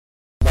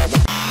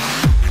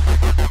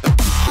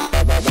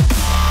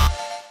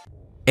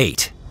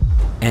8.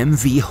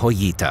 MV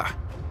Hoyita.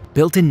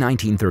 Built in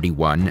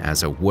 1931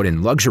 as a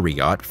wooden luxury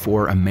yacht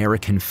for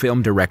American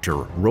film director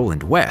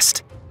Roland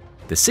West,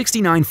 the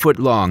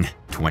 69-foot-long,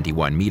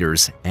 21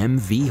 meters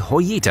MV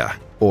Hoyita,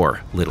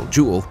 or Little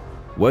Jewel,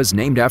 was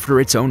named after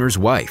its owner's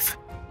wife.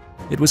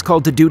 It was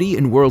called to duty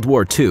in World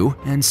War II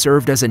and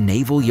served as a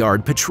Naval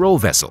Yard patrol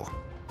vessel.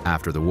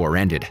 After the war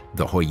ended,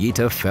 the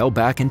Hoyita fell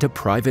back into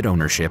private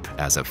ownership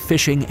as a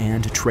fishing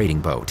and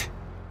trading boat.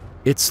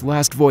 Its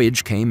last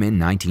voyage came in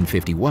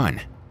 1951,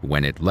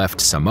 when it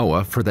left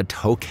Samoa for the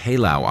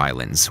Tokelau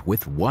Islands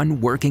with one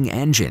working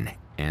engine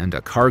and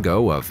a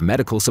cargo of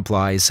medical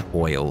supplies,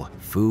 oil,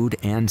 food,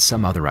 and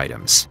some other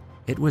items.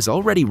 It was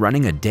already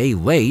running a day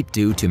late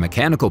due to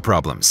mechanical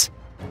problems,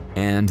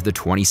 and the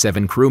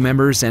 27 crew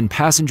members and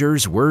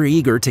passengers were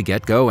eager to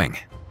get going.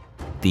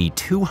 The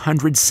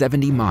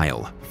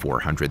 270-mile,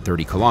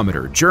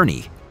 430-kilometer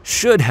journey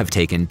should have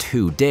taken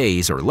 2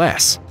 days or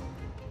less,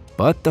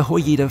 but the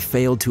Hoyita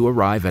failed to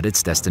arrive at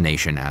its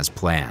destination as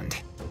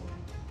planned.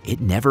 It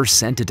never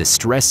sent a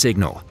distress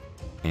signal,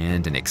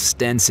 and an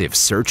extensive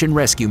search and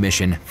rescue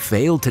mission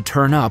failed to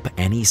turn up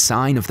any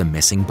sign of the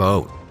missing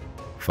boat.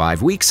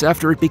 5 weeks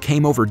after it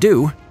became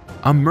overdue,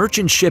 a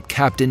merchant ship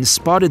captain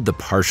spotted the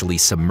partially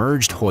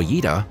submerged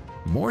Hoyita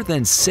more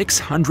than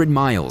 600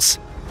 miles,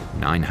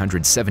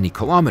 970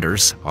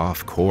 kilometers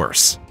off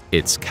course.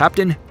 Its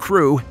captain,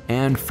 crew,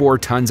 and 4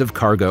 tons of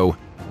cargo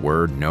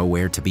were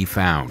nowhere to be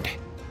found,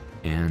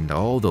 and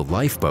all the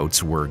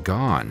lifeboats were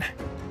gone.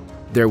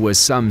 There was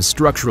some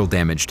structural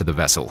damage to the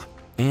vessel,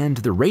 and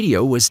the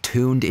radio was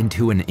tuned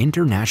into an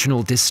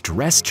international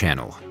distress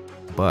channel,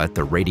 but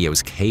the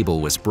radio's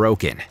cable was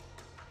broken,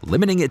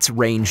 limiting its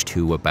range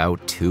to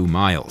about 2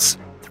 miles,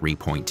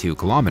 3.2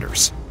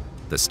 kilometers.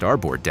 The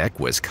starboard deck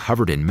was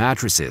covered in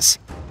mattresses,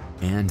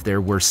 and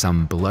there were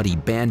some bloody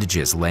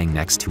bandages laying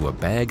next to a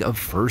bag of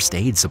first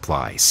aid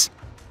supplies.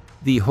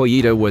 The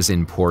Hoyita was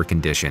in poor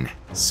condition,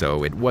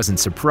 so it wasn't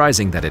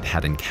surprising that it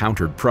had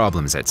encountered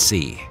problems at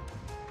sea.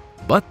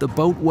 But the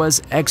boat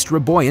was extra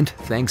buoyant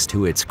thanks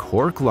to its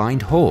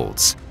cork-lined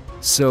holds,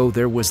 so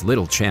there was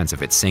little chance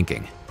of it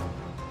sinking.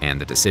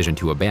 And the decision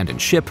to abandon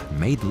ship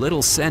made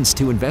little sense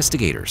to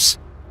investigators.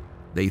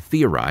 They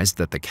theorized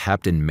that the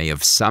captain may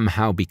have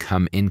somehow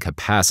become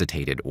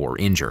incapacitated or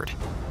injured,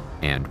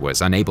 and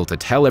was unable to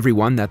tell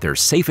everyone that their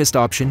safest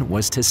option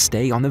was to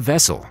stay on the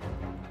vessel.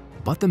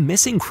 But the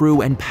missing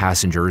crew and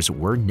passengers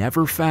were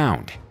never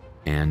found,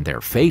 and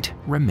their fate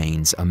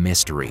remains a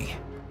mystery.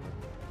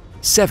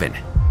 7.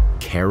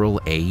 Carroll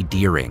A.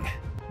 Deering.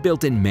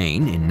 Built in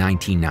Maine in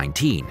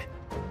 1919,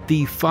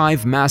 the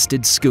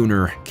 5-masted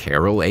schooner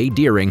Carroll A.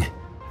 Deering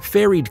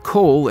ferried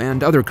coal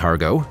and other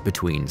cargo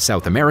between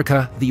South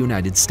America, the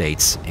United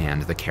States,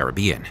 and the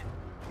Caribbean.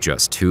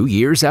 Just 2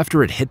 years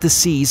after it hit the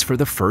seas for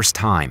the first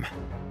time,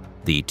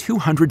 the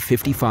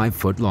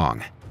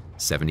 255-foot-long,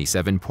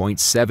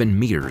 77.7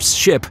 meters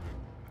ship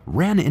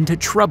ran into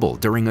trouble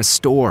during a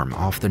storm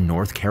off the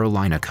North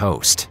Carolina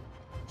coast.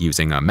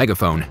 Using a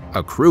megaphone,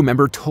 a crew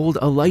member told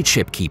a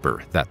lightship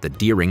keeper that the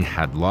Deering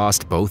had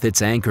lost both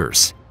its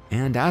anchors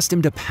and asked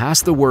him to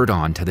pass the word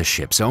on to the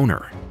ship's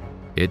owner.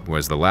 It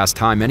was the last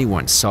time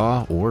anyone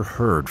saw or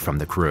heard from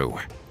the crew.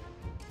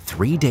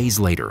 3 days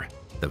later,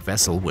 the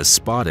vessel was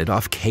spotted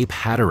off Cape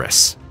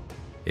Hatteras.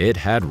 It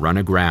had run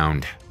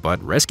aground,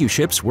 but rescue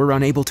ships were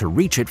unable to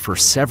reach it for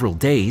several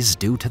days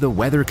due to the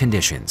weather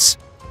conditions.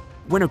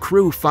 When a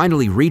crew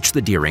finally reached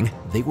the Deering,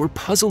 they were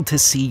puzzled to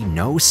see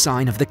no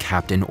sign of the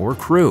captain or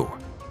crew.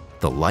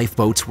 The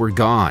lifeboats were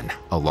gone,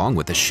 along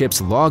with the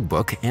ship's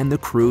logbook and the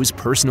crew's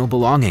personal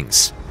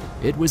belongings.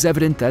 It was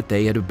evident that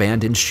they had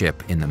abandoned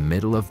ship in the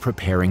middle of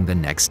preparing the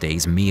next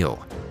day's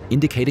meal,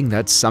 indicating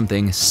that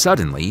something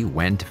suddenly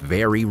went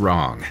very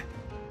wrong.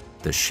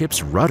 The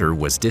ship's rudder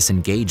was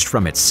disengaged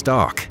from its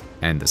stalk,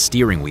 and the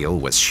steering wheel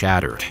was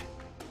shattered.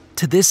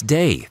 To this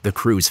day, the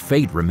crew's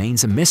fate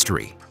remains a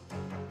mystery.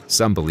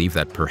 Some believe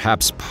that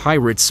perhaps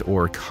pirates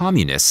or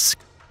communists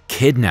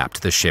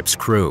kidnapped the ship's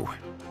crew,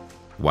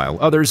 while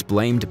others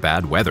blamed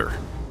bad weather.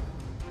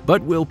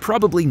 But we'll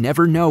probably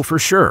never know for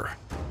sure.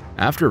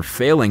 After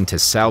failing to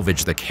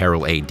salvage the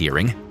Carroll A.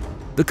 Deering,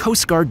 the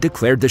Coast Guard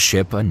declared the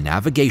ship a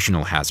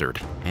navigational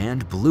hazard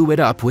and blew it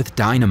up with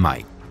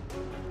dynamite.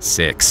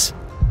 6.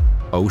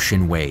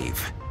 Ocean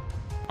Wave.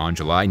 On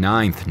July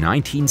 9,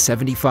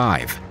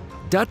 1975,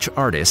 Dutch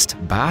artist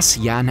Bas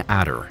Jan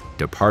Ader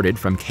departed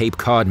from Cape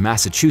Cod,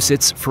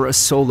 Massachusetts for a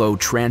solo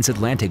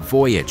transatlantic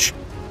voyage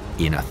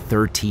in a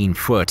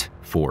 13-foot,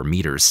 4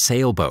 meters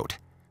sailboat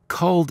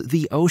called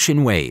the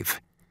Ocean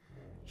Wave.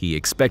 He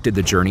expected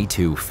the journey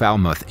to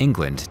Falmouth,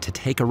 England to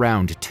take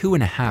around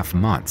 2.5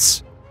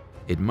 months.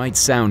 It might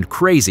sound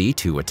crazy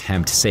to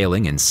attempt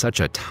sailing in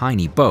such a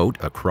tiny boat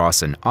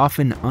across an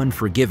often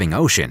unforgiving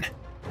ocean,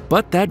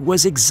 but that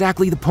was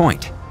exactly the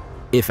point.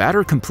 If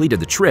Ader completed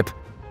the trip,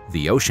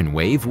 the Ocean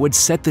Wave would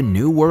set the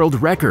new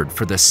world record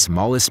for the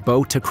smallest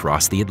boat to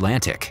cross the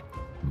Atlantic.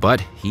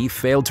 But he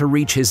failed to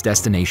reach his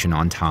destination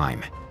on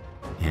time.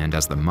 And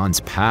as the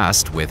months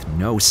passed with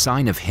no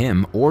sign of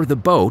him or the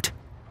boat,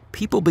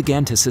 people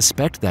began to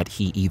suspect that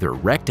he either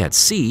wrecked at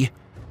sea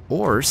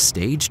or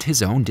staged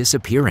his own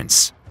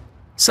disappearance.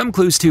 Some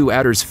clues to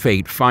Adder's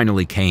fate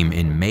finally came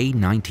in May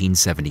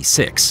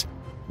 1976,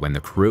 when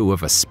the crew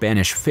of a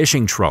Spanish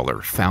fishing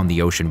trawler found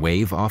the ocean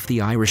wave off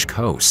the Irish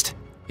coast.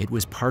 It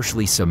was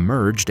partially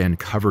submerged and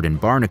covered in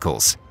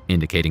barnacles,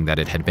 indicating that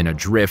it had been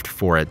adrift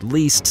for at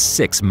least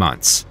 6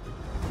 months.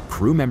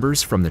 Crew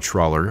members from the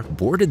trawler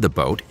boarded the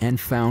boat and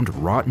found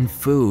rotten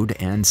food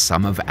and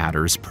some of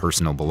Adder's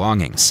personal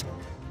belongings,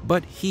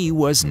 but he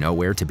was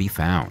nowhere to be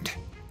found.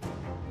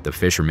 The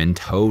fishermen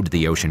towed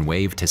the ocean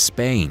wave to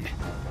Spain,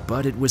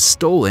 but it was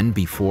stolen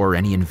before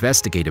any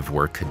investigative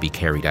work could be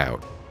carried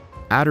out.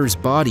 Adder's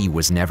body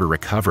was never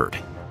recovered,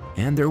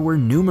 and there were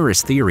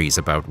numerous theories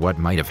about what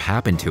might have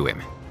happened to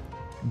him.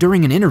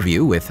 During an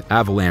interview with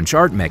Avalanche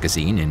Art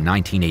magazine in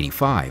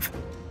 1985,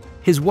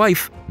 his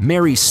wife,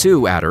 Mary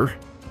Sue Adder,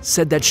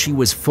 said that she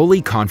was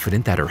fully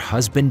confident that her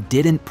husband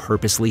didn't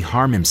purposely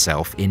harm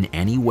himself in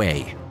any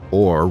way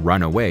or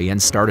run away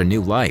and start a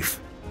new life.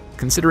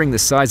 Considering the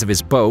size of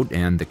his boat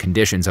and the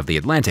conditions of the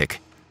Atlantic,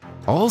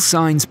 all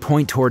signs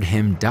point toward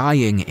him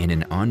dying in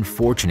an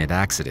unfortunate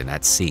accident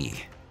at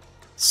sea.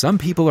 Some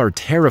people are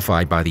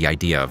terrified by the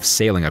idea of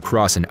sailing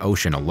across an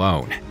ocean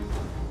alone.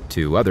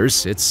 To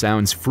others, it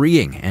sounds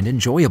freeing and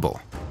enjoyable.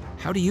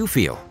 How do you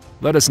feel?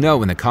 Let us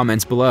know in the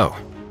comments below.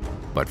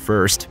 But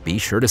first, be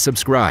sure to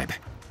subscribe.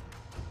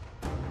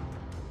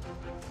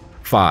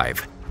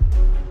 5.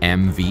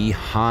 MV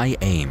High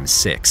Aim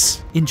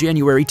 6. In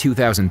January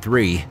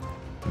 2003,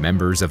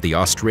 members of the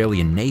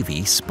Australian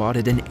Navy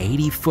spotted an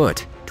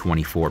 80-foot,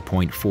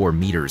 24.4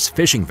 meters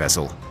fishing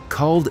vessel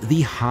called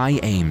the High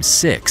Aim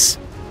 6,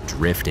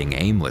 drifting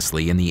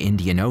aimlessly in the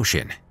Indian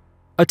Ocean.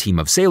 A team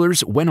of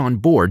sailors went on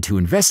board to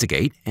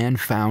investigate and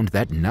found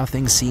that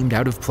nothing seemed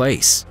out of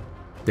place.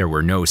 There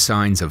were no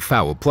signs of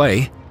foul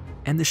play,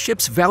 and the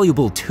ship's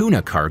valuable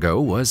tuna cargo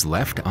was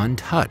left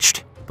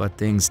untouched. But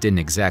things didn't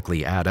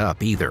exactly add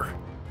up either.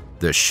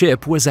 The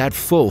ship was at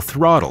full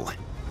throttle.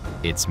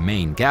 Its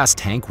main gas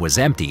tank was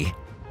empty,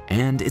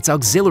 and its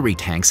auxiliary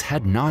tanks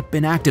had not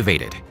been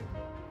activated.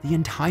 The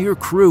entire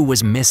crew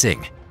was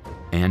missing,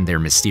 and their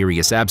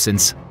mysterious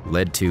absence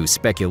led to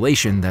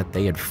speculation that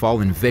they had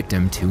fallen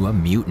victim to a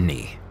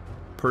mutiny.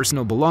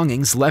 Personal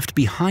belongings left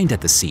behind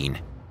at the scene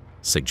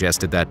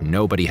suggested that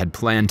nobody had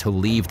planned to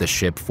leave the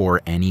ship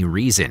for any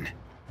reason,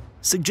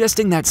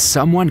 suggesting that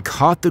someone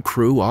caught the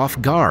crew off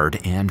guard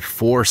and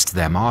forced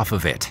them off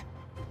of it.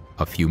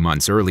 A few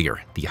months earlier,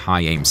 the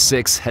High Aim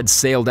 6 had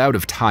sailed out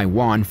of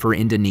Taiwan for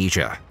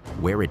Indonesia,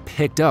 where it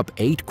picked up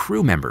 8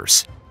 crew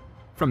members.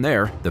 From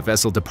there, the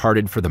vessel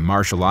departed for the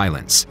Marshall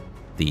Islands.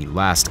 The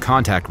last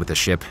contact with the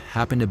ship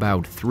happened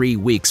about 3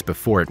 weeks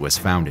before it was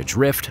found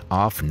adrift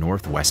off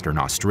northwestern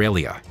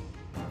Australia,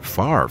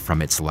 far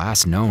from its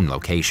last known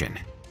location.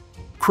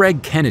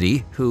 Craig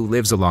Kennedy, who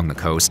lives along the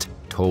coast,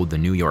 told the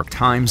New York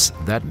Times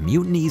that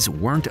mutinies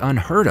weren't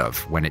unheard of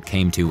when it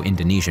came to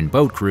Indonesian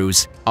boat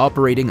crews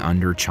operating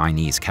under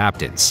Chinese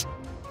captains.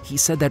 He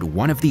said that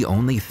one of the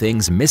only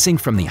things missing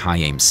from the High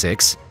Aim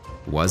 6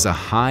 was a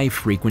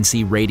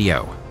high-frequency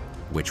radio,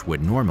 which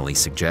would normally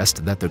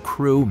suggest that the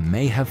crew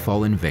may have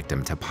fallen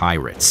victim to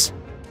pirates.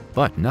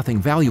 But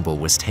nothing valuable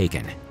was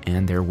taken,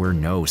 and there were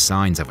no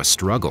signs of a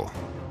struggle.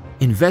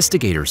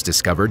 Investigators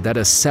discovered that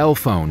a cell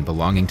phone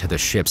belonging to the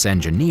ship's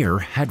engineer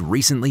had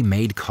recently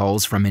made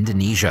calls from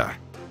Indonesia.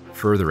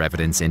 Further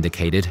evidence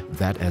indicated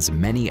that as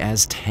many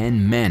as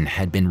 10 men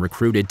had been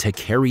recruited to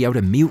carry out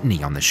a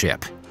mutiny on the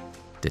ship.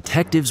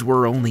 Detectives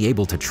were only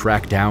able to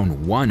track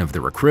down one of the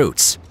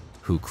recruits,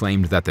 who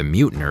claimed that the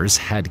mutineers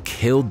had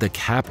killed the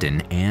captain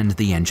and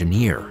the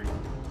engineer.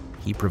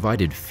 He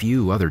provided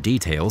few other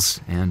details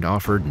and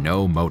offered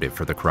no motive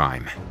for the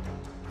crime.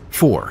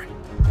 4.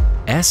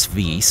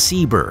 SV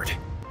Seabird.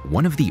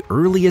 One of the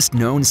earliest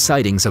known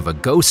sightings of a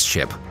ghost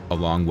ship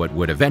along what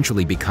would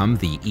eventually become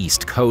the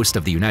east coast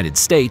of the United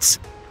States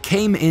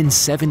came in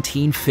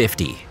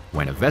 1750,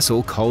 when a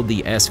vessel called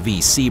the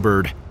SV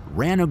Seabird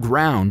ran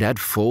aground at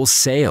full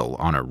sail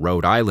on a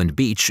Rhode Island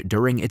beach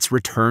during its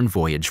return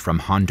voyage from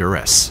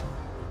Honduras.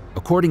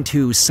 According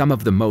to some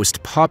of the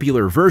most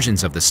popular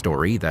versions of the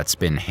story that's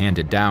been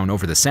handed down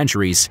over the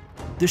centuries,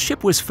 the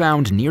ship was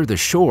found near the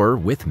shore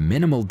with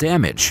minimal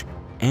damage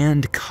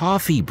and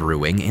coffee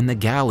brewing in the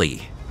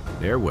galley.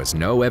 There was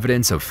no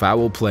evidence of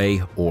foul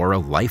play or a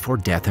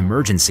life-or-death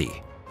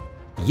emergency.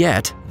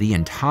 Yet, the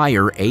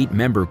entire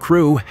 8-member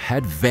crew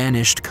had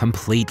vanished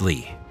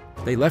completely.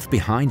 They left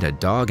behind a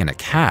dog and a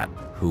cat,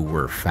 who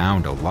were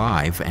found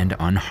alive and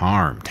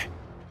unharmed.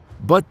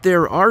 But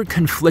there are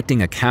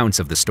conflicting accounts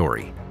of the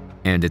story,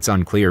 and it's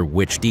unclear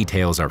which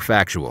details are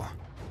factual.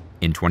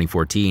 In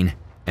 2014,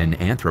 an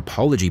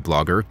anthropology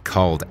blogger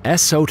called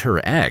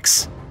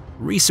EsoterX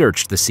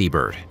researched the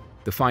Seabird.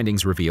 The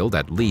findings revealed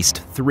at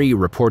least 3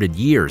 reported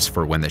years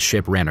for when the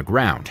ship ran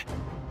aground: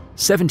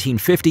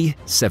 1750,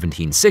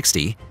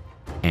 1760,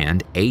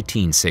 and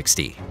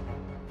 1860.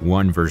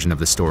 One version of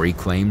the story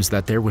claims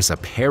that there was a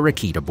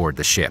parakeet aboard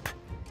the ship,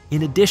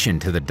 in addition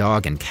to the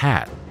dog and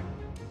cat.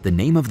 The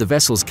name of the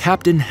vessel's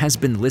captain has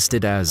been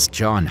listed as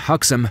John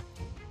Huxham,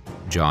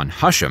 John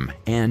Husham,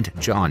 and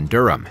John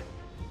Durham.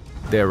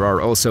 There are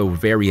also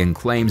varying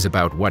claims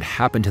about what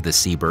happened to the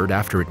seabird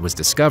after it was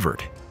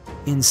discovered.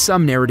 In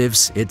some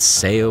narratives, it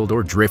sailed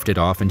or drifted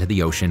off into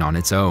the ocean on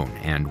its own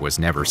and was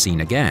never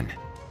seen again.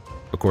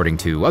 According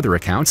to other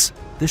accounts,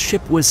 the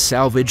ship was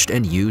salvaged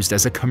and used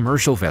as a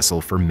commercial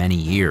vessel for many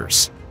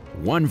years.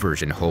 One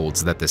version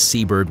holds that the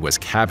seabird was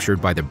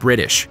captured by the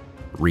British,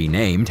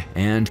 renamed,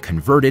 and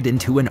converted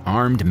into an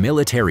armed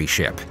military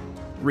ship.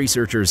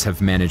 Researchers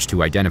have managed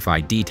to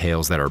identify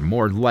details that are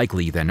more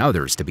likely than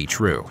others to be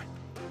true.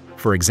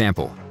 For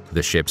example,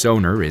 the ship's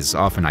owner is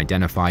often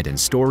identified in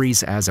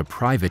stories as a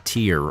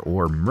privateer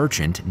or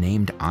merchant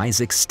named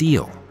Isaac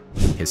Steele.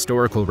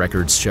 Historical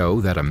records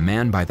show that a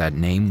man by that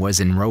name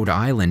was in Rhode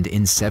Island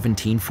in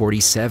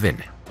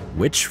 1747,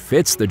 which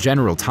fits the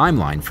general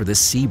timeline for the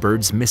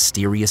seabird's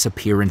mysterious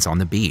appearance on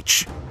the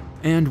beach.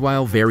 And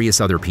while various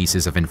other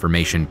pieces of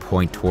information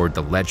point toward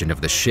the legend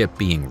of the ship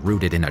being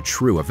rooted in a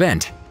true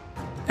event,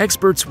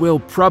 experts will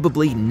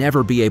probably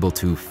never be able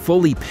to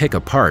fully pick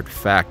apart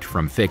fact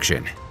from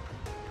fiction.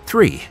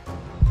 3.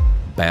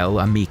 Belle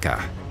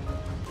Amica.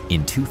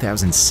 In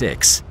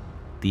 2006,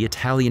 the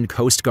Italian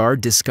Coast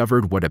Guard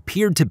discovered what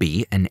appeared to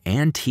be an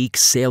antique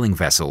sailing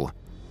vessel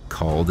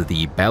called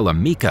the Belle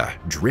Amica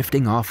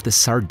drifting off the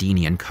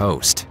Sardinian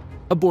coast.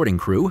 A boarding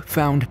crew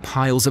found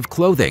piles of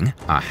clothing,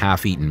 a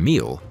half-eaten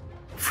meal,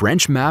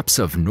 French maps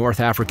of North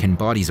African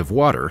bodies of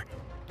water,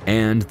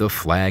 and the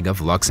flag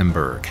of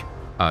Luxembourg,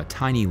 a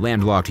tiny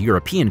landlocked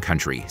European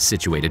country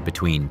situated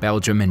between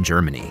Belgium and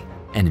Germany.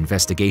 An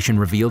investigation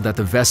revealed that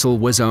the vessel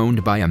was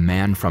owned by a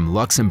man from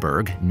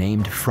Luxembourg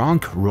named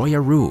Franck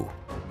Royeroux,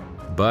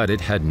 but it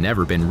had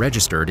never been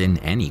registered in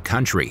any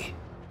country.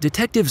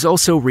 Detectives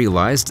also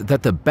realized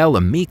that the Belle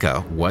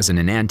Amica wasn't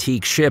an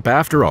antique ship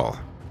after all,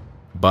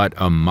 but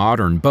a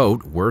modern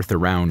boat worth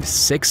around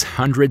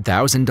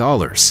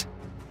 $600,000.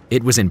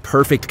 It was in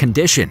perfect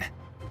condition,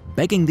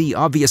 begging the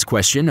obvious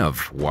question of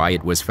why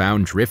it was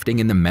found drifting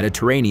in the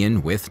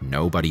Mediterranean with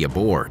nobody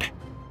aboard.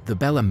 The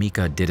Belle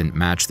Amica didn't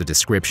match the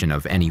description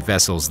of any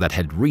vessels that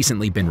had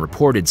recently been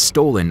reported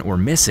stolen or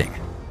missing,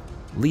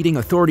 leading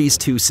authorities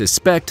to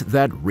suspect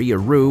that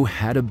Royeroux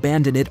had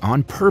abandoned it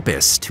on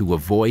purpose to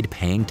avoid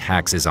paying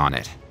taxes on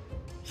it.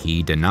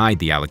 He denied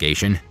the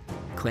allegation,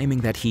 claiming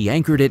that he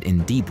anchored it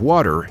in deep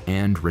water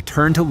and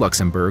returned to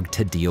Luxembourg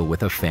to deal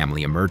with a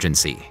family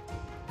emergency.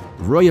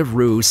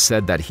 Royeroux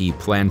said that he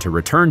planned to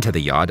return to the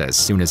yacht as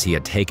soon as he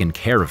had taken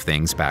care of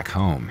things back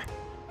home.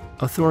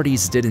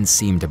 Authorities didn't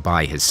seem to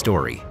buy his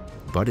story,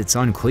 but it's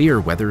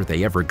unclear whether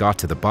they ever got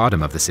to the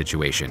bottom of the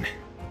situation.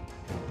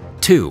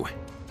 2.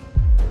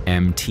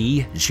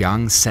 MT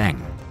Jiang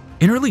Seng.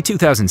 In early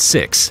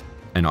 2006,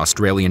 an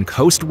Australian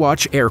Coast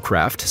Watch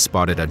aircraft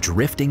spotted a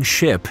drifting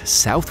ship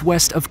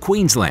southwest of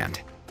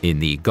Queensland in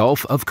the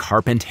Gulf of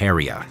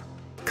Carpentaria.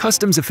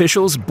 Customs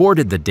officials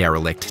boarded the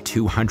derelict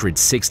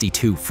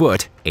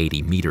 262-foot,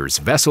 80 meters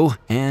vessel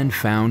and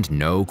found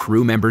no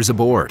crew members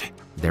aboard.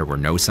 There were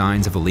no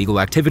signs of illegal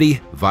activity,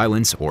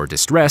 violence, or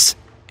distress,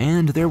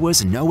 and there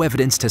was no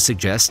evidence to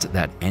suggest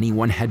that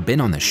anyone had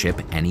been on the ship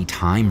any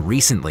time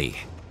recently.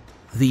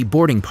 The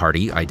boarding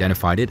party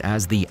identified it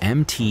as the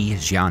MT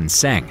Jiang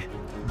Seng,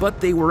 but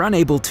they were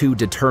unable to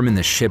determine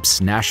the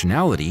ship's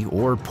nationality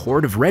or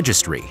port of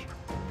registry.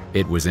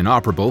 It was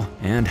inoperable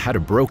and had a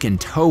broken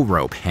tow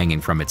rope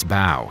hanging from its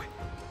bow,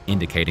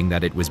 indicating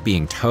that it was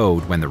being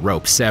towed when the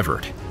rope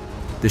severed.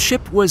 The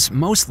ship was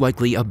most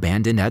likely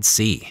abandoned at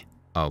sea.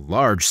 A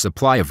large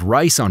supply of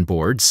rice on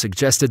board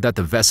suggested that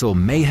the vessel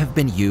may have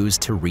been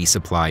used to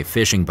resupply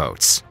fishing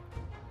boats.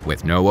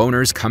 With no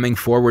owners coming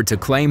forward to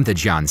claim the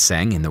Jiang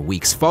Seng in the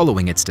weeks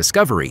following its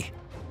discovery,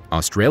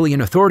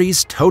 Australian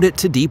authorities towed it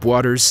to deep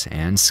waters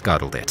and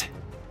scuttled it.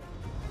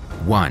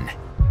 1.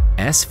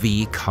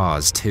 SV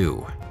Cause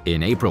 2.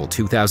 In April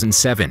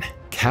 2007,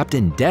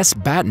 Captain Des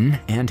Batten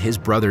and his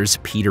brothers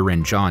Peter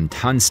and John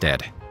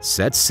Tunstead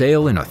set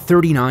sail in a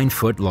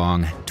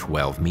 39-foot-long,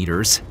 12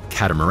 meters,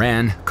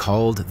 catamaran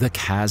called the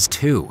Caz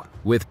 2,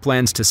 with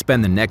plans to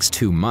spend the next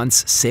 2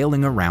 months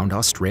sailing around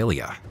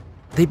Australia.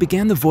 They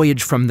began the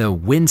voyage from the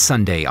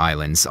Whitsunday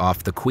Islands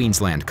off the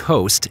Queensland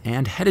coast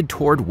and headed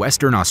toward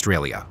Western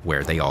Australia,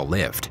 where they all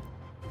lived.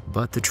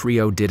 But the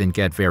trio didn't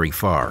get very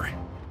far.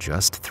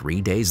 Just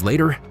 3 days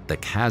later, the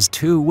Caz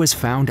 2 was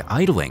found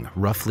idling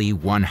roughly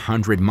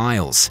 100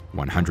 miles,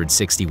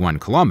 161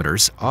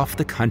 kilometers off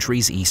the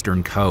country's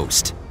eastern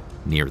coast,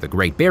 near the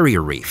Great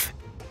Barrier Reef.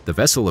 The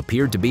vessel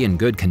appeared to be in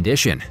good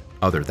condition,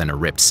 other than a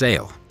ripped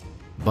sail.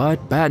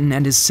 But Batten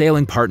and his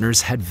sailing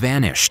partners had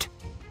vanished,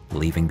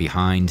 leaving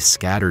behind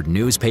scattered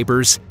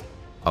newspapers,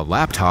 a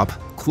laptop,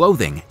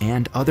 clothing,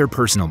 and other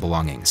personal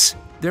belongings.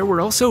 There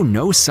were also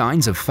no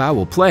signs of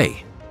foul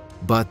play,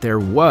 but there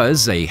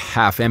was a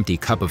half-empty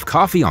cup of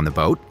coffee on the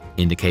boat,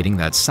 indicating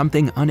that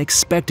something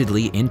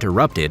unexpectedly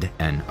interrupted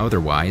an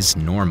otherwise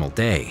normal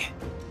day.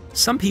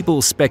 Some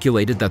people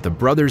speculated that the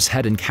brothers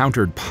had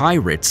encountered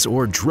pirates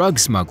or drug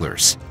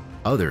smugglers,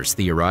 Others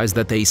theorize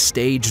that they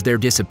staged their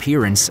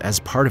disappearance as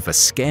part of a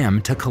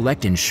scam to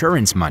collect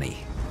insurance money.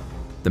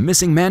 The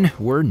missing men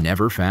were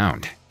never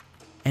found.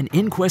 An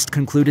inquest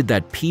concluded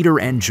that Peter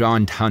and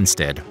John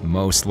Tunstead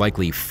most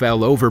likely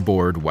fell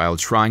overboard while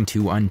trying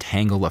to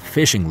untangle a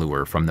fishing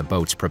lure from the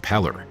boat's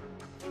propeller,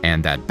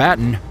 and that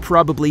Batten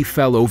probably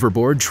fell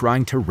overboard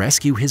trying to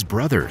rescue his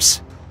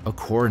brothers. A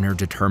coroner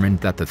determined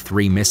that the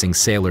 3 missing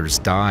sailors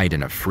died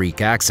in a freak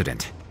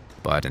accident.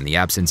 But in the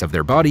absence of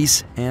their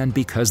bodies, and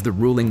because the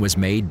ruling was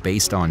made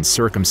based on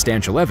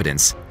circumstantial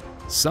evidence,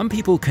 some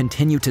people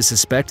continue to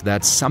suspect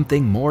that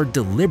something more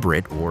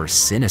deliberate or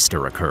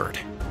sinister occurred.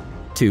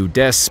 To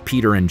Des,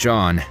 Peter, and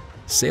John,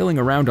 sailing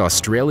around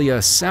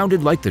Australia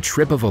sounded like the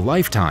trip of a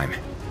lifetime.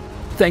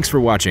 Thanks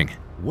for watching.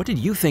 What did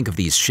you think of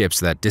these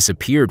ships that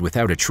disappeared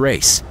without a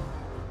trace?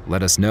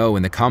 Let us know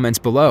in the comments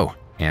below,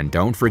 and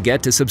don't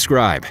forget to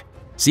subscribe.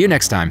 See you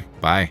next time.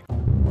 Bye.